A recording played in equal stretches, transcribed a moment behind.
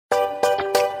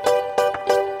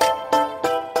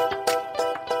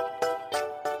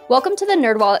Welcome to the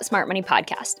NerdWallet Smart Money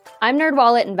Podcast. I'm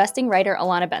NerdWallet investing writer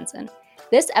Alana Benson.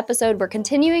 This episode, we're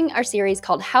continuing our series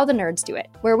called How the Nerds Do It,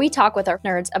 where we talk with our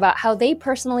nerds about how they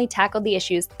personally tackled the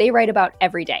issues they write about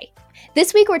every day.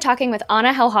 This week, we're talking with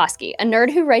Anna Helhosky, a nerd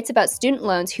who writes about student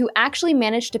loans who actually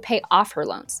managed to pay off her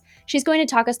loans. She's going to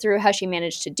talk us through how she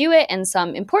managed to do it and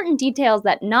some important details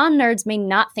that non-nerds may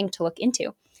not think to look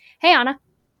into. Hey, Anna.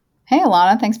 Hey,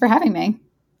 Alana. Thanks for having me.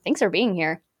 Thanks for being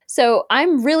here. So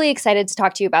I'm really excited to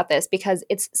talk to you about this because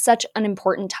it's such an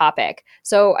important topic.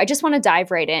 So I just want to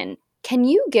dive right in. Can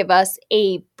you give us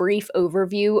a brief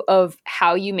overview of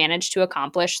how you managed to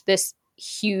accomplish this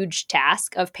huge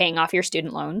task of paying off your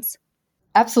student loans?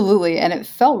 Absolutely. And it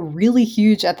felt really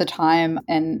huge at the time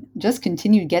and just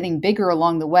continued getting bigger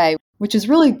along the way, which is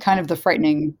really kind of the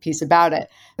frightening piece about it.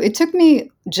 It took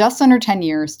me just under 10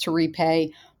 years to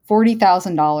repay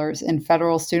 $40,000 in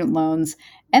federal student loans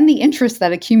and the interest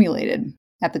that accumulated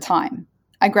at the time.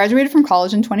 I graduated from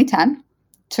college in 2010,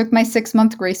 took my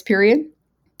 6-month grace period.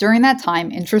 During that time,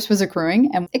 interest was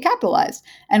accruing and it capitalized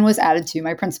and was added to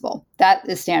my principal. That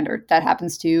is standard. That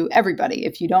happens to everybody.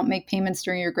 If you don't make payments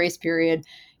during your grace period,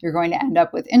 you're going to end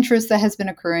up with interest that has been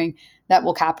accruing that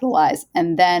will capitalize.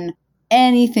 And then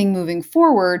anything moving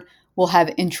forward will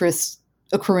have interest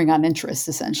accruing on interest,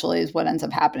 essentially, is what ends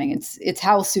up happening. It's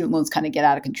how student loans kind of get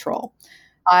out of control.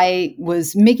 I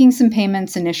was making some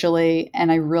payments initially,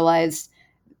 and I realized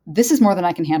this is more than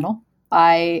I can handle.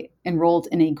 I enrolled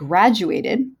in a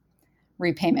graduated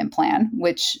repayment plan,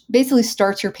 which basically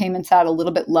starts your payments out a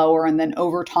little bit lower, and then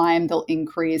over time they'll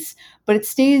increase, but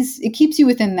it keeps you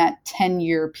within that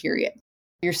 10-year period.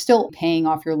 You're still paying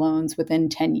off your loans within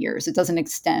 10 years. It doesn't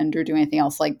extend or do anything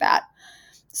else like that.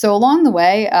 So along the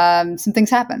way, some things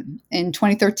happened. In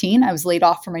 2013, I was laid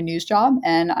off from my news job,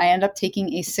 and I ended up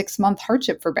taking a 6-month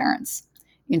hardship forbearance.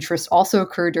 Interest also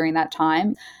accrued during that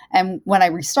time. And when I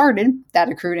restarted, that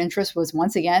accrued interest was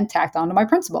once again tacked onto my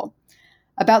principal.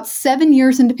 About 7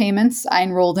 years into payments, I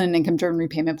enrolled in an income-driven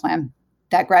repayment plan.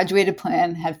 That graduated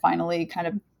plan had finally kind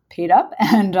of paid up,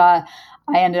 and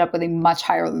I ended up with a much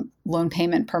higher loan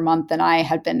payment per month than I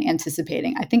had been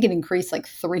anticipating. I think it increased like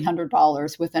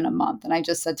 $300 within a month. And I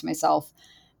just said to myself,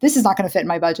 this is not going to fit in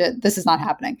my budget. This is not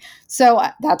happening. So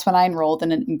that's when I enrolled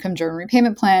in an income-driven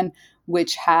repayment plan,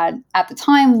 which had at the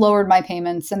time lowered my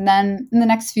payments. And then in the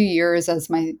next few years, as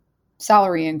my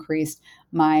salary increased,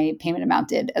 my payment amount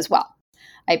did as well.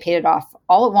 I paid it off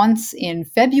all at once in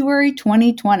February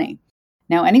 2020.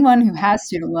 Now, anyone who has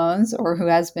student loans or who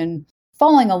has been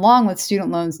following along with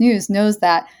student loans news knows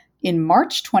that in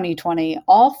March 2020,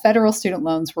 all federal student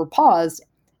loans were paused,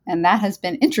 and that has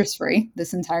been interest-free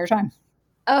this entire time.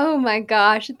 Oh my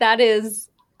gosh, that is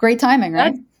great timing,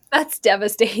 right? That's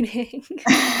devastating.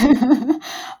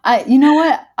 You know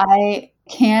what? I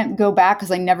can't go back because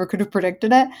I never could have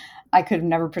predicted it. I could have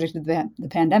never predicted the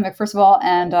pandemic, first of all,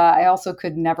 and I also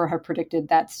could never have predicted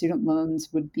that student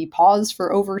loans would be paused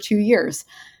for over 2 years.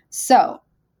 So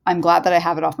I'm glad that I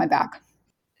have it off my back.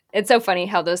 It's so funny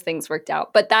how those things worked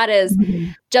out. But that is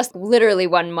just literally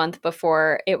 1 month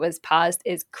before it was paused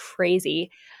is crazy.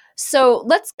 So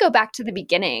let's go back to the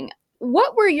beginning.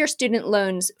 What were your student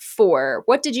loans for?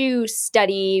 What did you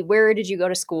study? Where did you go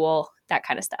to school? That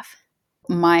kind of stuff.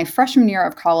 My freshman year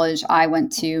of college, I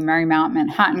went to Marymount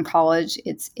Manhattan College.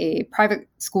 It's a private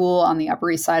school on the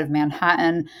Upper East Side of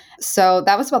Manhattan. So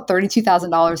that was about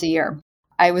 $32,000 a year.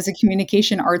 I was a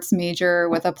communication arts major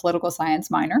with a political science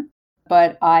minor.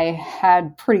 But I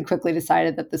had pretty quickly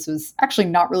decided that this was actually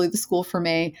not really the school for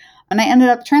me. And I ended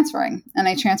up transferring. And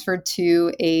I transferred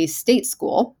to a state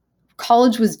school.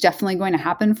 College was definitely going to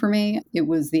happen for me. It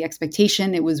was the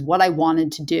expectation. It was what I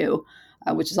wanted to do,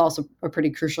 which is also a pretty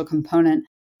crucial component.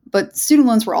 But student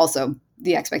loans were also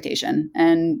the expectation.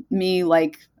 And me,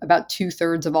 like about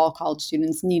 2/3 of all college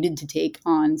students, needed to take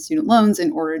on student loans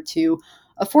in order to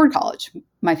afford college.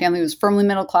 My family was firmly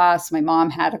middle class. My mom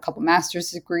had a couple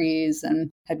master's degrees and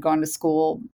had gone to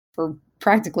school for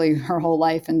practically her whole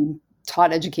life and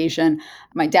taught education.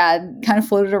 My dad kind of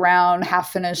floated around,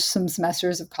 half finished some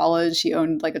semesters of college. He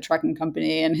owned like a trucking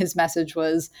company, and his message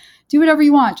was, do whatever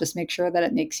you want, just make sure that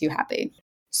it makes you happy.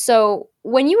 So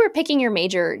when you were picking your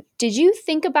major, did you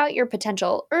think about your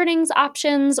potential earnings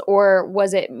options, or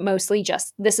was it mostly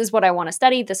just, this is what I want to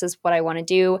study, this is what I want to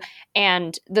do,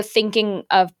 and the thinking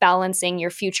of balancing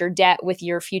your future debt with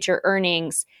your future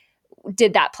earnings,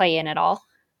 did that play in at all?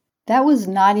 That was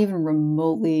not even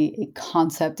remotely a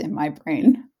concept in my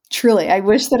brain. Truly, I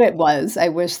wish that it was. I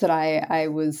wish that I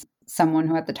was someone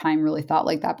who at the time really thought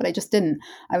like that, but I just didn't.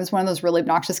 I was one of those really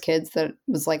obnoxious kids that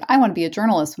was like, I want to be a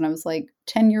journalist when I was like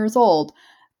 10 years old.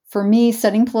 For me,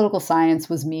 studying political science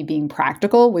was me being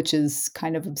practical, which is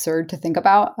kind of absurd to think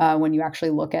about when you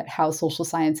actually look at how social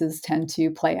sciences tend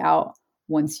to play out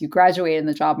once you graduate in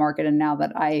the job market. And now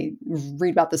that I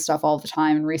read about this stuff all the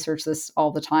time and research this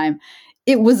all the time,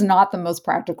 it was not the most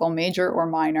practical major or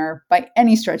minor by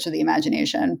any stretch of the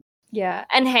imagination. Yeah.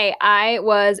 And hey, I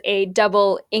was a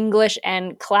double English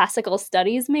and classical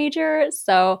studies major.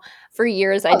 So for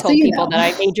years, I told people that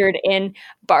I majored in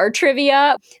bar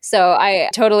trivia. So I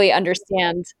totally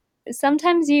understand.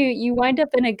 Sometimes you wind up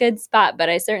in a good spot, but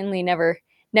I certainly never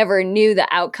knew the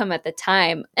outcome at the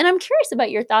time. And I'm curious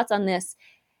about your thoughts on this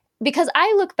because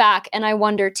I look back and I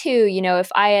wonder too,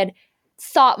 if I had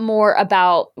thought more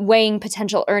about weighing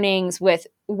potential earnings with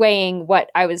weighing what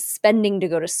I was spending to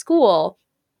go to school,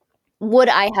 would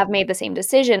I have made the same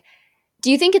decision?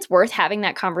 Do you think it's worth having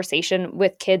that conversation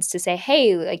with kids to say,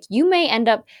 hey, like you may end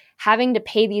up having to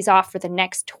pay these off for the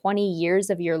next 20 years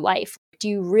of your life? Do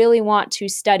you really want to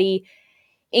study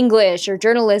English or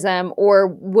journalism, or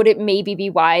would it maybe be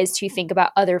wise to think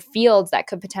about other fields that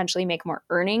could potentially make more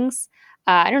earnings?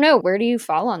 I don't know. Where do you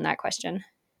fall on that question?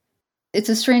 It's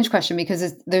a strange question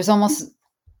because there's almost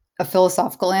a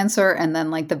philosophical answer and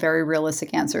then like the very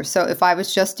realistic answer. So if I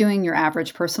was just doing your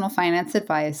average personal finance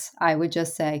advice, I would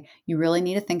just say you really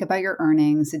need to think about your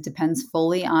earnings. It depends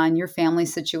fully on your family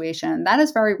situation. That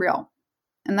is very real.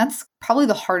 And that's probably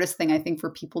the hardest thing I think for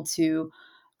people to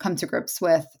come to grips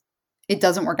with. It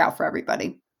doesn't work out for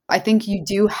everybody. I think you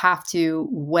do have to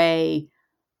weigh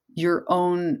your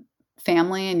own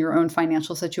family and your own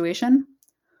financial situation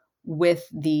with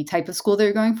the type of school that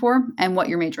you're going for and what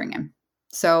you're majoring in.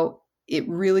 So it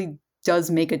really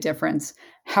does make a difference.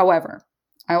 However,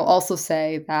 I will also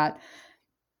say that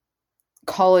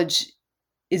college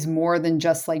is more than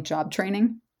just like job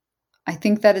training. I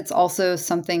think that it's also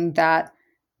something that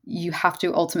you have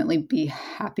to ultimately be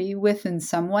happy with in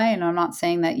some way. And I'm not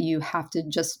saying that you have to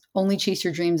just only chase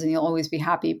your dreams and you'll always be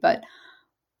happy, but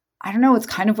I don't know, it's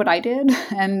kind of what I did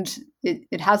and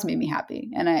it has made me happy.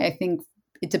 And I think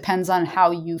it depends on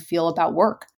how you feel about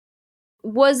work.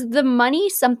 Was the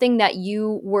money something that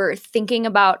you were thinking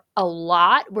about a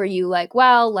lot? Were you like,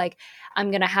 well, like I'm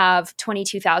going to have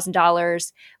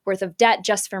 $22,000 worth of debt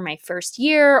just for my first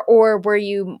year? Or were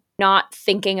you not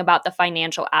thinking about the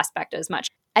financial aspect as much?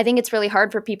 I think it's really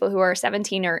hard for people who are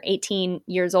 17 or 18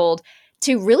 years old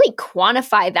to really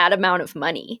quantify that amount of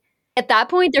money. At that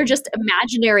point, they're just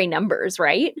imaginary numbers,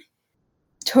 right?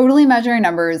 Totally imaginary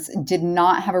numbers, did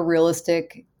not have a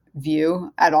realistic view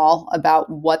at all about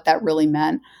what that really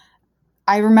meant.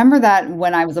 I remember that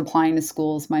when I was applying to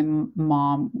schools, my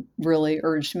mom really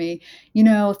urged me,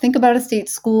 think about a state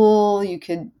school. You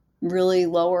could really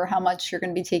lower how much you're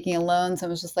going to be taking in loans. I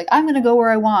was just like, I'm going to go where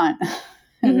I want.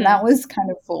 And that was kind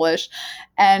of foolish.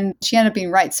 And she ended up being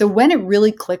right. So when it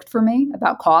really clicked for me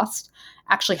about cost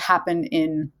actually happened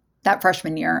in that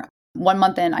freshman year. 1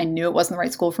 month in, I knew it wasn't the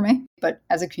right school for me. But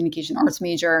as a communication arts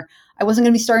major, I wasn't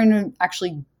going to be starting to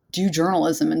actually do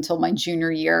journalism until my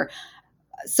junior year.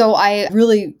 So I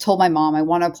really told my mom I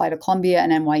want to apply to Columbia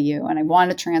and NYU, and I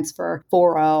wanted to transfer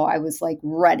 4.0. I was like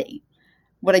ready.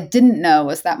 What I didn't know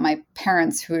was that my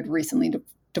parents, who had recently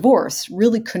divorced,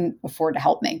 really couldn't afford to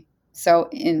help me. So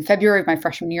in February of my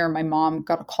freshman year, my mom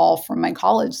got a call from my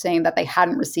college saying that they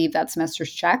hadn't received that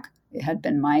semester's check. It had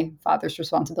been my father's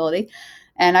responsibility,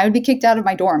 and I would be kicked out of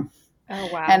my dorm. Oh,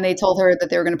 wow. And they told her that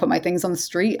they were going to put my things on the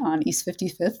street on East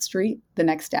 55th Street the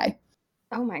next day.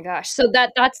 Oh my gosh. So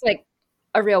that's like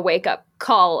a real wake up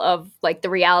call of like the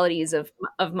realities of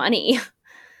money.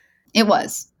 It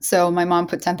was. So my mom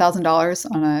put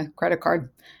 $10,000 on a credit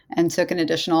card and took an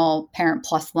additional Parent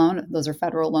Plus loan. Those are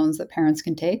federal loans that parents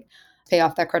can take, pay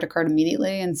off that credit card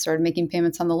immediately and started making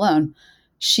payments on the loan.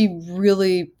 She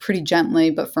really pretty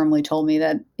gently but firmly told me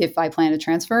that if I plan to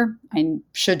transfer, I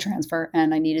should transfer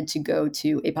and I needed to go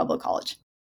to a public college.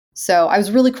 So I was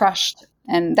really crushed.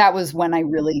 And that was when I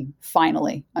really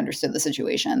finally understood the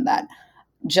situation, that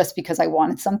just because I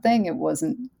wanted something, it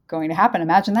wasn't going to happen.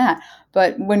 Imagine that.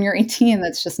 But when you're 18,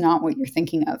 that's just not what you're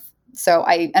thinking of. So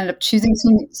I ended up choosing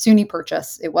SUNY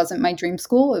Purchase. It wasn't my dream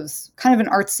school. It was kind of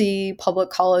an artsy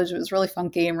public college. It was really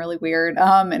funky and really weird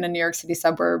in a New York City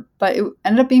suburb, but it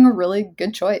ended up being a really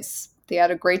good choice. They had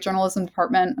a great journalism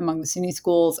department among the SUNY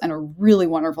schools and a really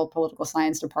wonderful political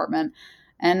science department.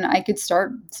 And I could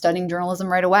start studying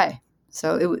journalism right away.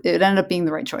 So it ended up being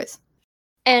the right choice.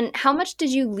 And how much did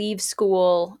you leave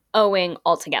school owing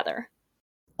altogether?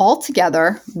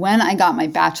 Altogether, when I got my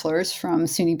bachelor's from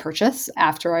SUNY Purchase,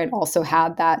 after I'd also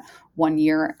had that 1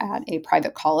 year at a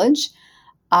private college,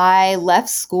 I left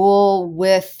school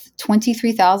with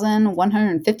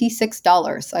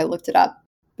 $23,156. I looked it up.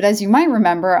 But as you might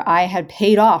remember, I had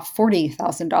paid off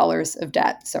 $40,000 of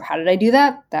debt. So how did I do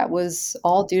that? That was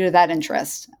all due to that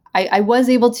interest. I was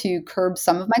able to curb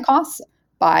some of my costs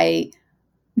by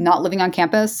not living on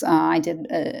campus. I did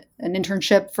an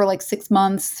internship for like 6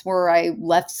 months where I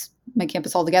left my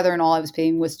campus altogether and all I was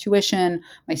paying was tuition.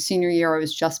 My senior year, I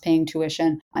was just paying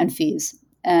tuition and fees.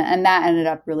 And that ended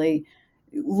up really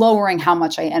lowering how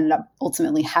much I ended up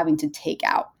ultimately having to take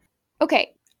out.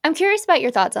 Okay, I'm curious about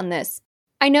your thoughts on this.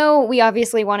 I know we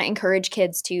obviously want to encourage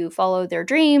kids to follow their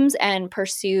dreams and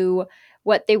pursue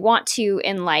what they want to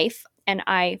in life. And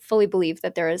I fully believe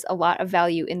that there is a lot of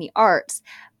value in the arts.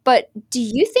 But do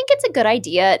you think it's a good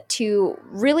idea to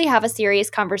really have a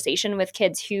serious conversation with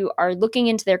kids who are looking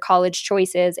into their college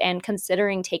choices and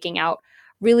considering taking out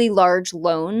really large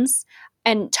loans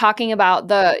and talking about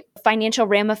the financial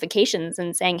ramifications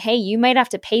and saying, hey, you might have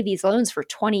to pay these loans for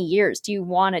 20 years. Do you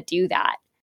want to do that?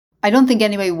 I don't think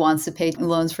anybody wants to pay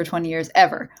loans for 20 years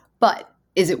ever, but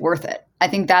is it worth it? I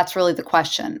think that's really the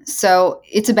question. So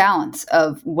it's a balance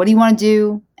of what do you want to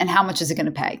do and how much is it going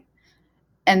to pay?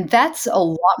 And that's a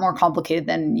lot more complicated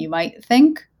than you might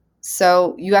think.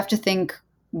 So you have to think,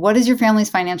 what is your family's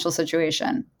financial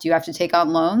situation? Do you have to take on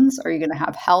loans? Are you going to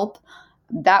have help?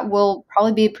 That will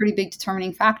probably be a pretty big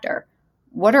determining factor.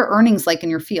 What are earnings like in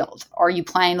your field? Are you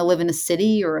planning to live in a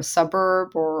city or a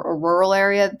suburb or a rural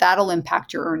area? That'll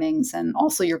impact your earnings and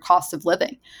also your cost of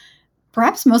living.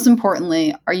 Perhaps most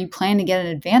importantly, are you planning to get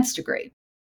an advanced degree?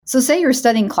 So say you're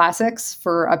studying classics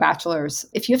for a bachelor's.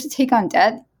 If you have to take on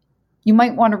debt, you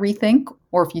might want to rethink,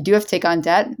 or if you do have to take on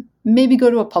debt, maybe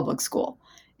go to a public school.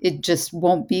 It just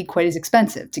won't be quite as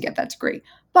expensive to get that degree.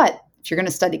 But if you're going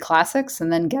to study classics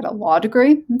and then get a law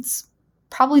degree, it's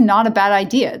probably not a bad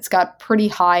idea. It's got pretty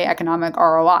high economic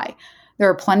ROI. There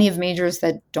are plenty of majors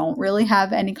that don't really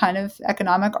have any kind of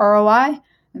economic ROI.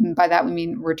 And by that, we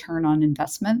mean return on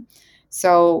investment.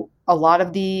 So a lot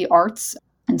of the arts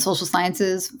and social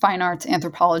sciences, fine arts,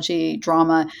 anthropology,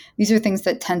 drama, these are things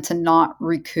that tend to not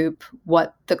recoup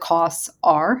what the costs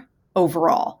are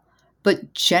overall.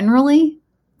 But generally,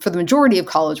 for the majority of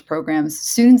college programs,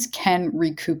 students can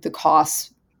recoup the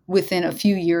costs within a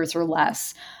few years or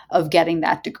less of getting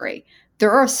that degree.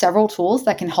 There are several tools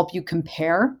that can help you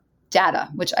compare data,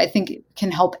 which I think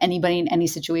can help anybody in any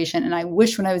situation. And I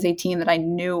wish when I was 18 that I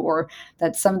knew or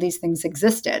that some of these things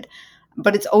existed.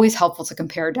 But it's always helpful to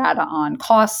compare data on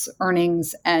costs,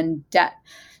 earnings, and debt.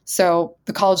 So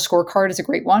the College Scorecard is a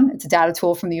great one. It's a data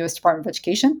tool from the U.S. Department of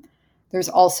Education. There's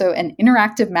also an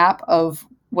interactive map of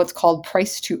what's called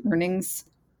price to earnings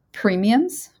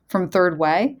premiums from Third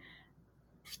Way.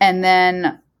 And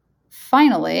then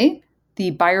finally,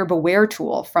 the Buyer Beware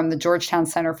tool from the Georgetown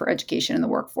Center for Education and the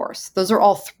Workforce. Those are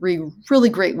all three really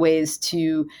great ways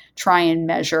to try and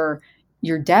measure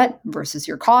your debt versus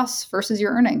your costs versus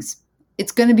your earnings.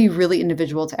 It's going to be really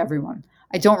individual to everyone.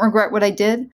 I don't regret what I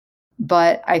did,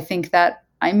 but I think that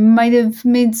I might have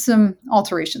made some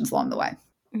alterations along the way.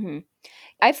 Mm-hmm.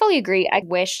 I fully agree. I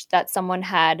wish that someone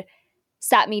had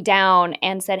sat me down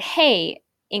and said, hey,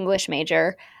 English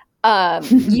major,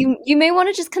 you may want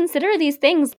to just consider these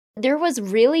things. There was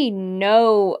really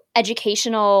no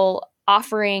educational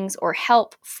offerings or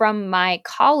help from my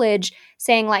college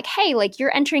saying like, hey, like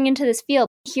you're entering into this field.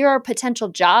 Here are potential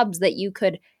jobs that you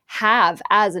could have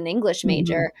as an English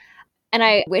major. Mm-hmm. And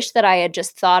I wish that I had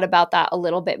just thought about that a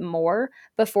little bit more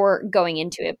before going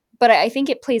into it. But I think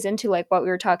it plays into like what we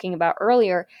were talking about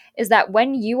earlier, is that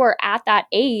when you are at that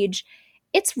age,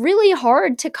 it's really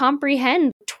hard to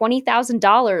comprehend $20,000,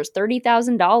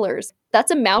 $30,000.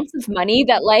 That's amounts of money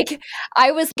that like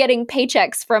I was getting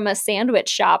paychecks from a sandwich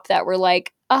shop that were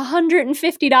like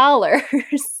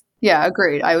 $150. Yeah,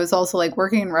 agreed. I was also like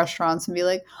working in restaurants and be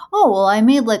like, oh, well, I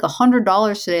made like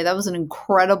 $100 today. That was an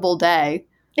incredible day.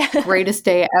 Greatest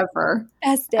day ever.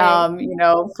 Best day.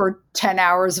 For 10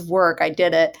 hours of work, I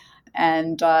did it.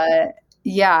 And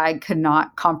yeah, I could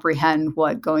not comprehend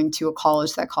what going to a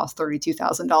college that cost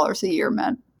 $32,000 a year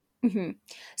meant. Mm-hmm.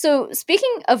 So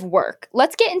speaking of work,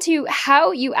 let's get into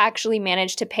how you actually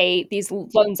managed to pay these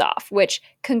loans off, which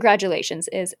congratulations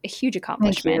is a huge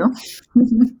accomplishment.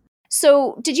 Thank you.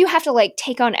 So did you have to like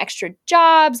take on extra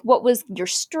jobs? What was your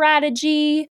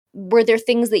strategy? Were there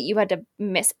things that you had to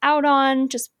miss out on?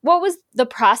 Just what was the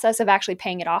process of actually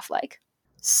paying it off like?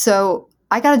 So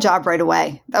I got a job right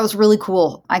away. That was really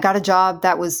cool. I got a job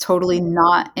that was totally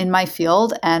not in my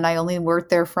field, and I only worked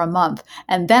there for a month.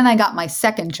 And then I got my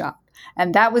second job,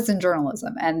 and that was in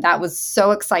journalism. And that was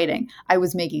so exciting. I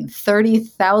was making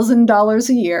 $30,000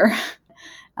 a year.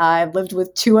 I lived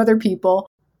with two other people.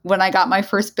 When I got my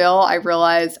first bill, I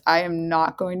realized I am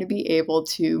not going to be able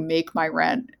to make my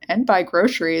rent and buy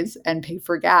groceries and pay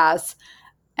for gas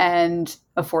and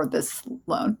afford this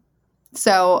loan.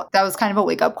 So that was kind of a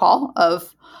wake up call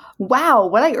of, wow,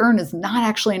 what I earn is not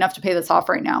actually enough to pay this off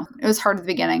right now. It was hard at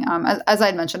the beginning. As I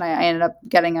had mentioned, I ended up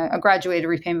getting a graduated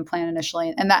repayment plan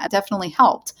initially, and that definitely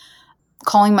helped.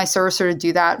 Calling my servicer to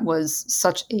do that was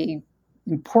such a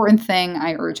important thing.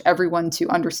 I urge everyone to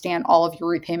understand all of your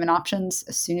repayment options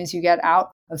as soon as you get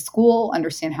out of school,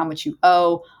 understand how much you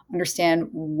owe, understand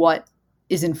what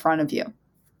is in front of you.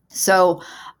 So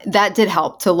that did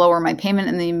help to lower my payment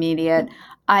in the immediate.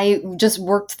 I just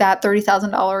worked that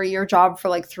 $30,000 a year job for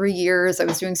like 3 years. I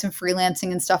was doing some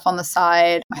freelancing and stuff on the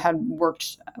side. I had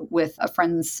worked with a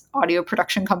friend's audio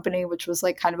production company, which was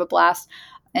like kind of a blast,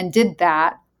 and did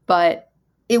that. But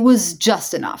it was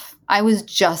just enough. I was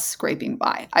just scraping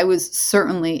by. I was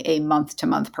certainly a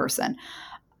month-to-month person.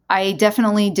 I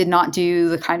definitely did not do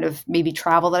the kind of maybe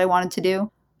travel that I wanted to do.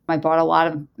 I bought a lot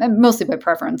of, mostly by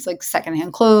preference, like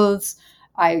secondhand clothes.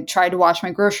 I tried to watch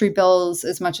my grocery bills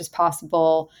as much as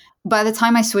possible. By the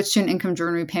time I switched to an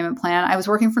income-driven repayment plan, I was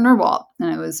working for NerdWallet and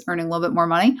I was earning a little bit more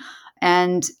money.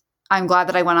 And I'm glad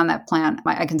that I went on that plan.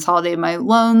 I consolidated my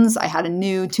loans. I had a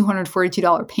new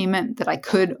 $242 payment that I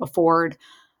could afford.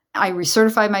 I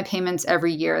recertified my payments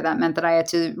every year. That meant that I had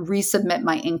to resubmit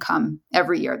my income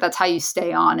every year. That's how you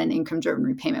stay on an income-driven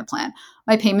repayment plan.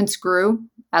 My payments grew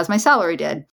as my salary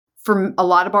did. For a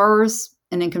lot of borrowers,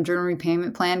 an income-driven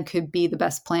repayment plan could be the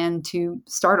best plan to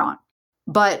start on.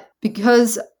 But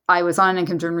because I was on an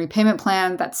income-driven repayment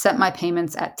plan that set my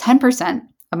payments at 10%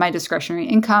 of my discretionary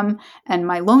income, and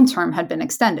my loan term had been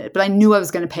extended, but I knew I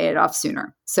was going to pay it off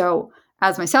sooner. So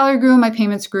as my salary grew, my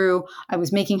payments grew. I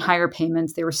was making higher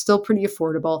payments. They were still pretty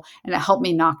affordable, and it helped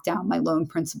me knock down my loan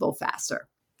principal faster.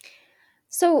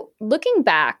 So looking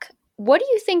back, what do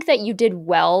you think that you did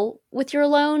well with your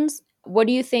loans? What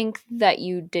do you think that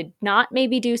you did not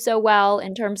maybe do so well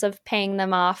in terms of paying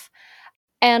them off?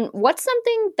 And what's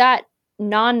something that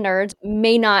non-nerds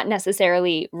may not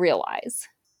necessarily realize?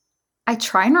 I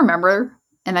try and remember,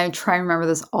 and I try and remember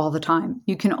this all the time.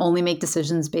 You can only make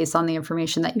decisions based on the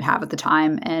information that you have at the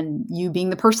time and you being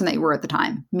the person that you were at the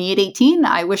time. Me at 18,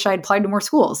 I wish I'd applied to more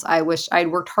schools. I wish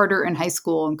I'd worked harder in high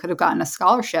school and could have gotten a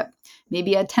scholarship.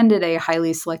 Maybe I attended a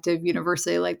highly selective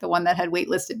university like the one that had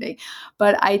waitlisted me,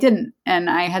 but I didn't. And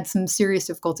I had some serious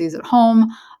difficulties at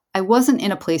home. I wasn't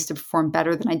in a place to perform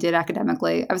better than I did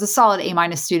academically. I was a solid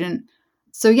A- student.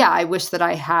 So yeah, I wish that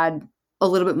I had a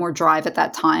little bit more drive at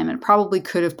that time and probably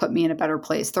could have put me in a better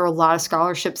place. There are a lot of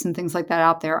scholarships and things like that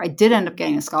out there. I did end up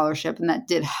getting a scholarship and that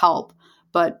did help,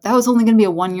 but that was only going to be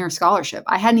a 1-year scholarship.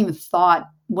 I hadn't even thought,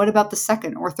 what about the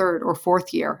second or third or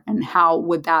fourth year? And how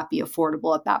would that be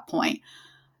affordable at that point?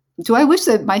 Do I wish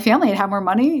that my family had more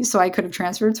money so I could have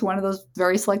transferred to one of those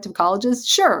very selective colleges?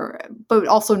 Sure, but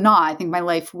also not. I think my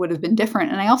life would have been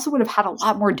different. And I also would have had a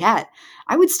lot more debt.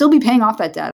 I would still be paying off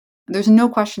that debt. There's no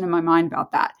question in my mind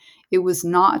about that. It was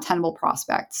not a tenable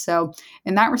prospect. So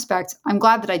in that respect, I'm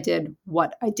glad that I did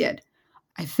what I did.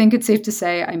 I think it's safe to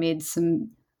say I made some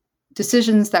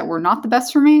decisions that were not the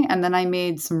best for me, and then I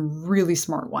made some really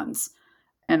smart ones.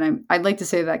 And I'd like to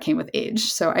say that came with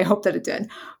age, so I hope that it did.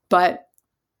 But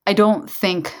I don't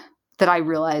think that I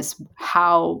realized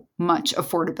how much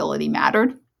affordability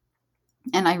mattered.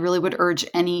 And I really would urge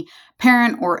any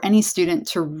parent or any student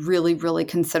to really, really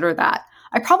consider that.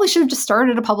 I probably should have just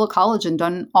started a public college and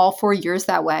done all 4 years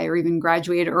that way, or even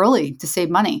graduated early to save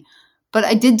money. But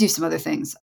I did do some other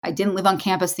things. I didn't live on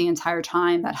campus the entire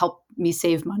time. That helped me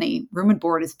save money. Room and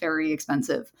board is very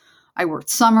expensive. I worked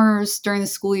summers during the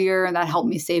school year, and that helped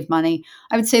me save money.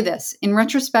 I would say this, in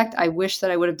retrospect, I wish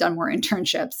that I would have done more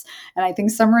internships. And I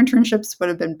think summer internships would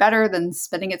have been better than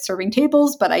spending it serving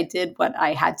tables, but I did what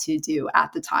I had to do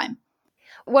at the time.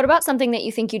 What about something that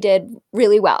you think you did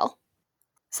really well?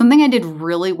 Something I did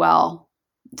really well,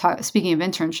 speaking of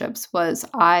internships, was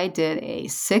I did a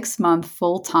 6-month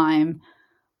full-time,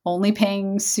 only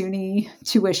paying SUNY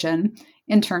tuition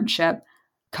internship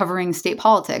covering state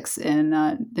politics in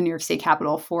the New York State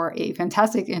Capitol for a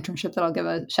fantastic internship that I'll give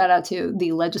a shout out to,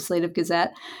 the Legislative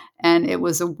Gazette. And it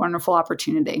was a wonderful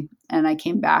opportunity. And I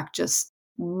came back just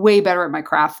way better at my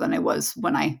craft than I was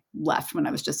when I left, when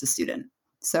I was just a student.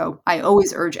 So I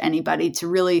always urge anybody to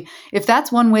really, if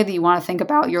that's one way that you want to think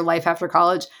about your life after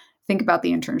college, think about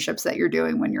the internships that you're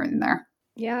doing when you're in there.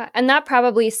 Yeah, and that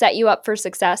probably set you up for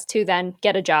success to then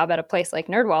get a job at a place like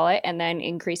NerdWallet and then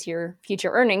increase your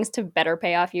future earnings to better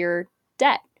pay off your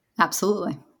debt.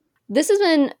 Absolutely. This has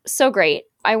been so great.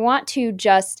 I want to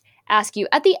just ask you,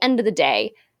 at the end of the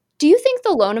day, do you think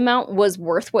the loan amount was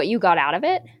worth what you got out of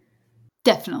it?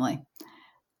 Definitely.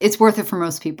 It's worth it for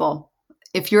most people.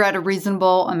 If you're at a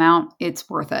reasonable amount, it's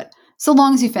worth it. So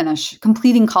long as you finish.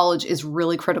 Completing college is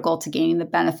really critical to gaining the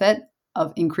benefit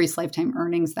of increased lifetime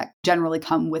earnings that generally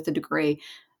come with a degree.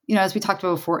 As we talked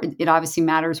about before, it obviously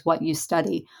matters what you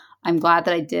study. I'm glad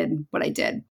that I did what I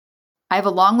did. I have a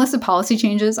long list of policy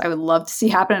changes I would love to see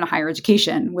happen in higher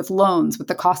education, with loans, with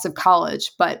the cost of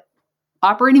college, but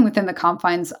operating within the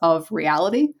confines of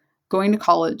reality, going to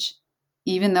college,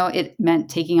 even though it meant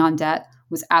taking on debt,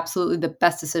 was absolutely the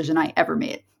best decision I ever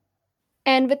made.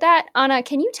 And with that, Anna,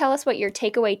 can you tell us what your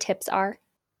takeaway tips are?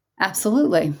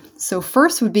 Absolutely. So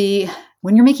first would be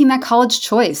when you're making that college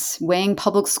choice, weighing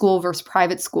public school versus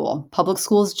private school. Public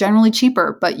school is generally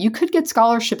cheaper, but you could get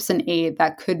scholarships and aid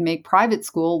that could make private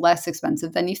school less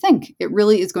expensive than you think. It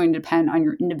really is going to depend on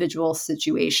your individual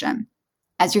situation.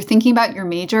 As you're thinking about your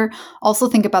major, also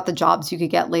think about the jobs you could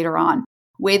get later on.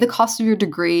 Weigh the cost of your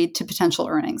degree to potential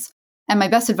earnings. And my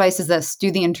best advice is this: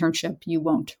 do the internship. You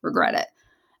won't regret it.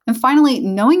 And finally,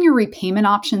 knowing your repayment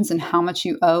options and how much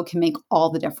you owe can make all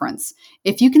the difference.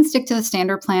 If you can stick to the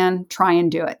standard plan, try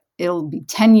and do it. It'll be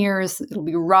 10 years, it'll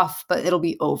be rough, but it'll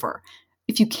be over.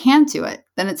 If you can't do it,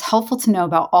 then it's helpful to know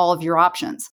about all of your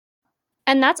options.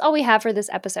 And that's all we have for this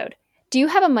episode. Do you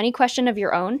have a money question of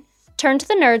your own? Turn to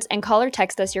the Nerds and call or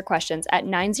text us your questions at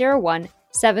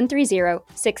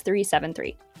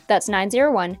 901-730-6373. That's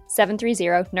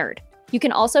 901-730-NERD. You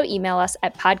can also email us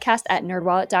at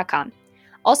podcast@nerdwallet.com.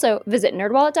 Also, visit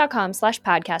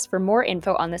nerdwallet.com/podcast for more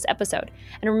info on this episode.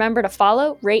 And remember to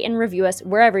follow, rate, and review us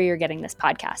wherever you're getting this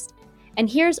podcast. And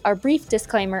here's our brief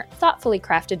disclaimer, thoughtfully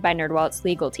crafted by NerdWallet's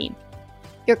legal team.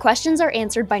 Your questions are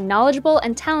answered by knowledgeable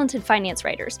and talented finance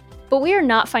writers, but we are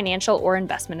not financial or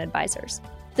investment advisors.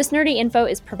 This nerdy info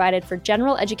is provided for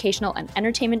general educational and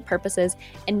entertainment purposes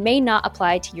and may not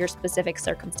apply to your specific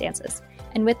circumstances.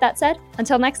 And with that said,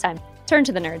 until next time, turn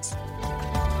to the nerds.